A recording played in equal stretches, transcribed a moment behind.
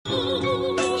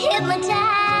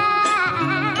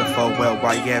hypnotized. The 4-well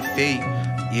YFE,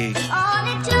 yeah. All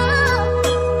it do.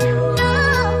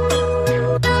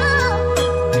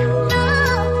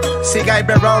 See, I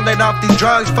been rolling off these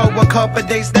drugs for a couple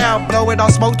days now. Blowing on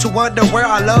smoke to wonder where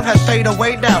our love has faded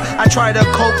away now. I try to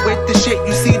cope with the shit,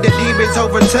 you see the demons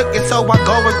overtook it. So I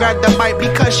go and grab the mic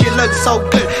because she looks so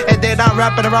good. And then I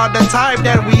rap it around the time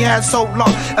that we had so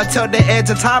long. Until the end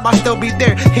of time, I'll still be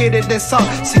there, hitting this song.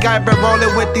 See, I been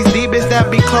rolling with these demons that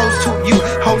be close to you.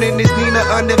 Holding this Nina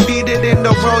undefeated in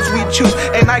the roads we choose.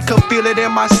 And I can feel it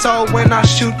in my soul when I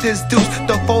shoot this deuce.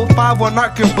 The 4-5 will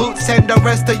knock your boots and the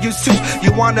rest of you suits.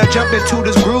 You wanna jump into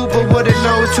this groove but wouldn't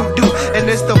know what to do. And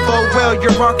it's the 4-well,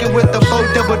 you're rocking with the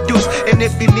 4-double deuce. And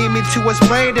if you need me to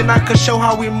explain, then I can show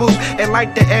how we move. And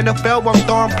like the NFL, I'm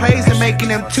throwing plays and making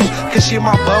them too. Cause she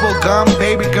my bubble gum,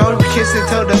 baby girl, we kissing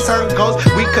till the sun goes.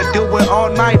 We could do it all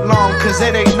night long, cause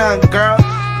it ain't none, girl.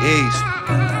 Yes.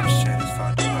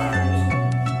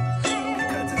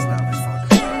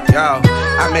 Yo,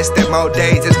 I miss them old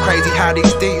days, it's crazy how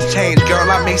these things change.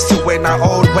 Girl, I miss you in our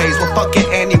old ways, well fuck it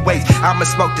anyways. I'ma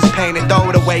smoke this pain and throw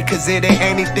it away, cause it ain't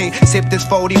anything. Sip this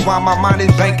 40 while my mind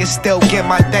is blank and still get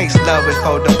my thanks. Love is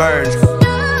for the birds.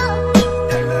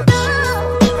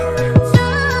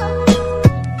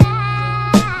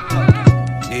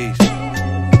 Yes.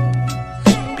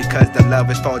 Because the love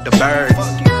is for the birds.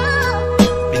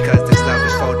 Because this love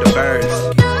is for the birds.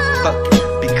 Fuck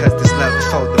it, because this love is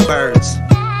for the birds.